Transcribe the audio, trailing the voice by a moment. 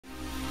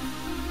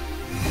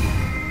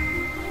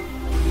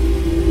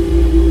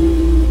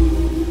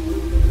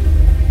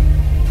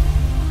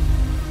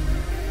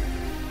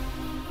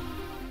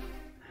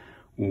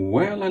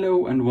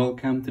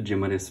welcome to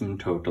Jimadism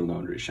Total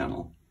Nerdery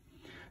channel.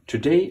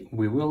 Today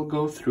we will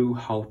go through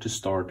how to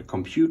start a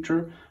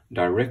computer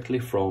directly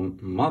from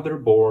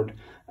Motherboard,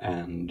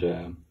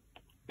 and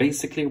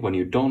basically when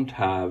you don't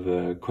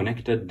have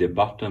connected the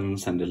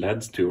buttons and the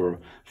LEDs to your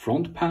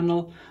front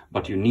panel,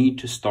 but you need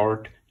to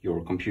start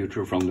your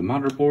computer from the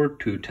motherboard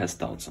to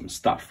test out some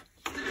stuff.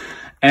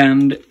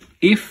 And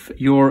if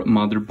your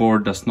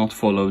motherboard does not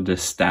follow the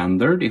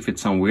standard, if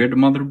it's some weird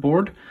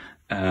motherboard,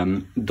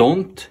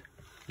 don't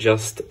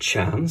just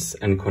chance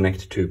and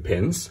connect two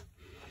pins,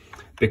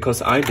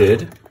 because I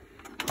did,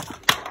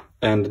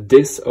 and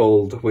this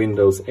old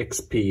Windows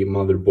XP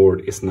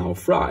motherboard is now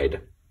fried.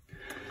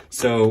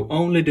 So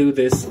only do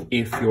this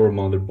if your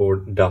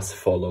motherboard does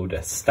follow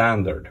the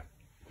standard.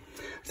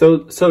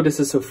 So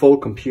this is a full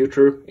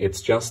computer,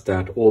 it's just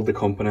that all the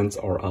components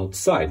are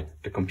outside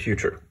the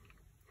computer.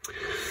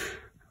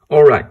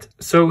 Alright,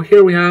 so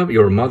here we have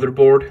your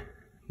motherboard.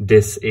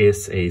 This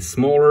is a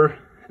smaller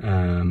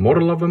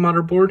model of a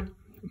motherboard.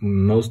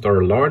 Most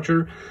are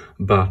larger,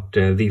 but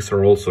these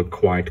are also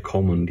quite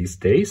common these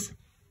days.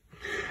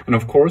 And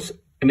of course,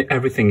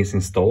 everything is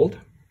installed.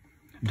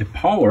 The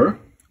power,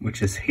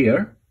 which is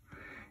here,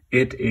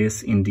 it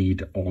is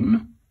indeed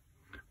on,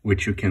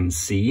 which you can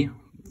see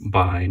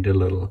by the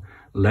little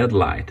LED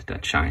light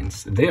that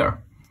shines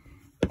there.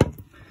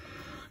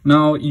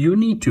 Now you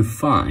need to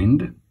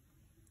find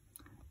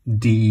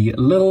the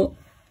little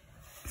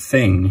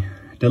thing,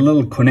 the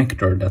little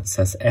connector that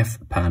says F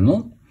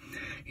panel.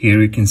 Here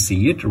you can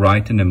see it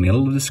right in the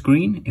middle of the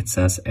screen. It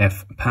says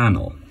F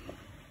panel.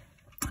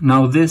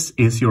 Now this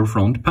is your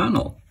front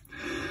panel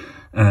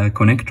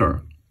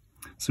connector.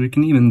 So you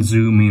can even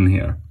zoom in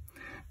here.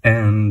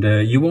 And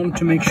you want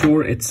to make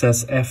sure it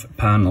says F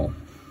panel.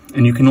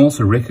 And you can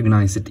also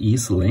recognize it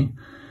easily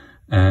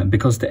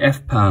because the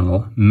F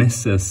panel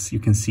misses, you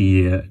can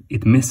see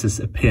it misses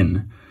a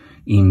pin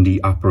in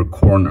the upper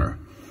corner,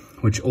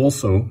 which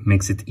also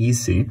makes it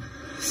easy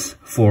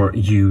for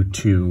you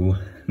to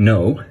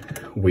know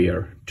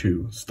where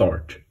to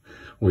start,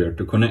 where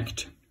to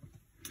connect.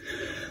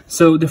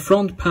 So the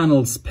front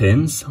panel's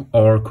pins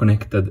are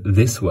connected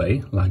this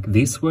way, like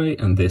this way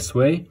and this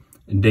way.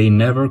 They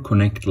never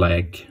connect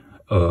like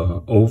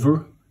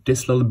over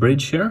this little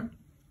bridge here,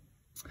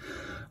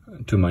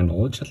 to my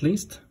knowledge at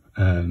least.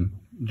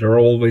 There are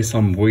always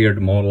some weird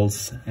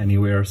models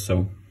anywhere,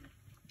 so...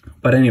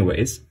 But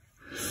anyways,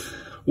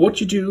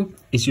 what you do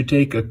is you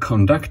take a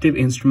conductive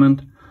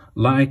instrument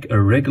like a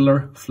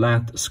regular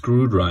flat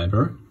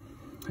screwdriver,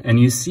 and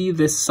you see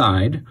this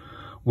side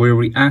where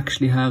we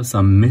actually have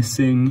some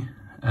missing,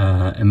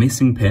 a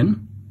missing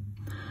pin.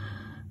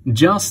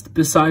 Just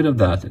beside of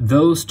that,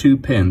 those two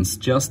pins,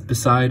 just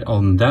beside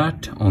on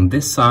that, on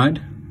this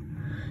side,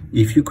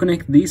 if you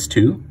connect these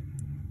two,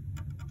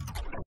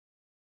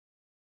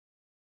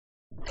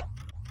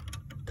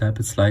 tap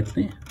it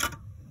slightly,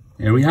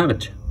 there we have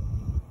it.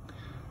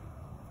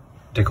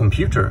 The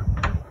computer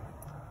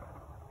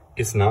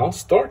is now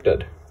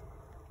started.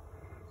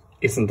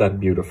 Isn't that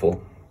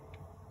beautiful?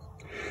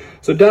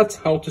 So that's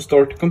how to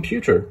start a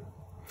computer.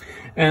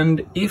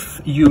 And if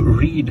you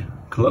read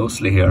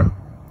closely here,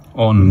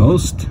 on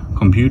most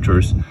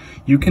computers,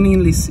 you can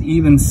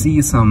even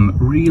see some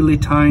really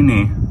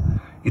tiny,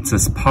 it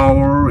says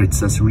power, it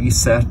says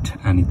reset,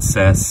 and it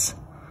says,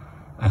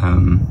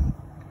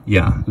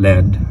 yeah,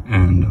 LED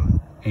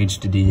and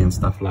HDD and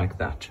stuff like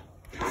that.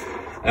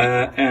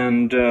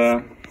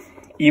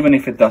 Even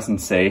if it doesn't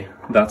say,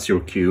 that's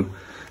your cue.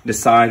 The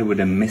side with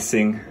a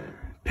missing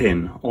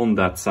pin, on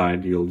that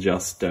side you'll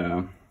just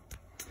da-da.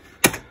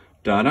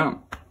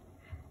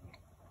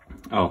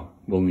 Oh,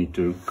 we'll need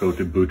to go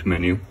to boot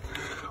menu.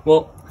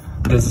 Well,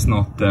 this is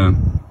not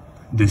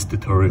this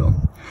tutorial,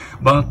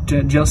 but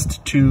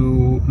just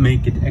to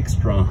make it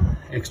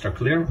extra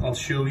clear, I'll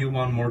show you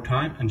one more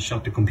time and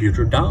shut the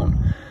computer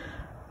down.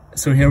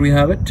 So here we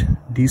have it,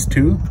 these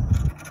two.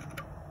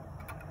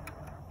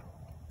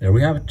 There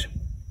we have it.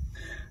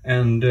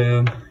 And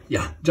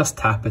yeah, just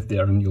tap it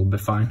there and you'll be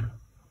fine.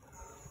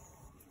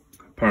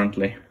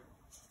 Apparently,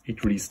 it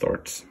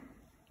restarts.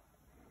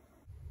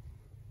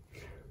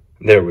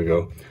 There we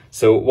go.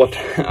 So what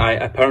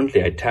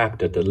apparently I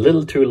tapped it a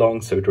little too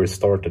long, so it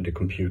restarted the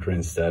computer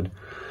instead.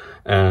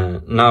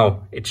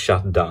 Now it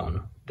shut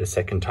down the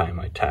second time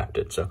I tapped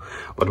it. So,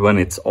 but when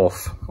it's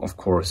off, of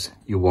course,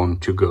 you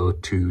want to go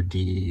to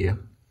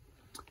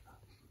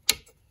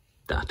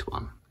that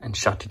one and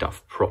shut it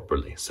off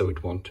properly, so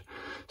it won't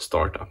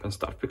start up and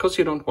stuff, because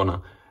you don't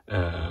want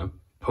to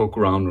poke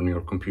around on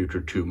your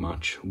computer too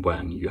much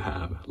when you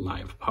have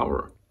live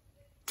power.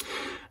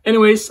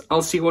 Anyways,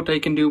 I'll see what I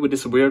can do with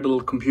this weird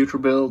little computer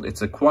build.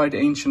 It's a quite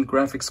ancient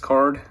graphics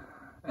card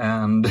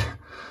and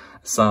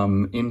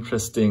some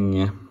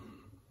interesting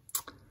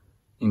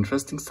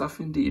stuff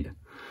indeed.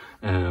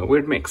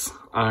 Weird mix.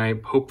 I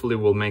hopefully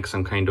will make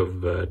some kind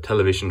of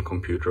television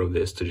computer of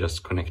this to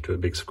just connect to a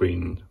big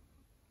screen,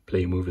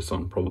 play movies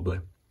on probably.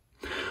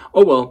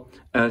 Oh well,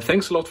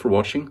 thanks a lot for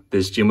watching.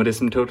 This is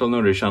Jimadism Total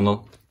Nerdery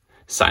channel,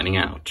 signing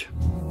out.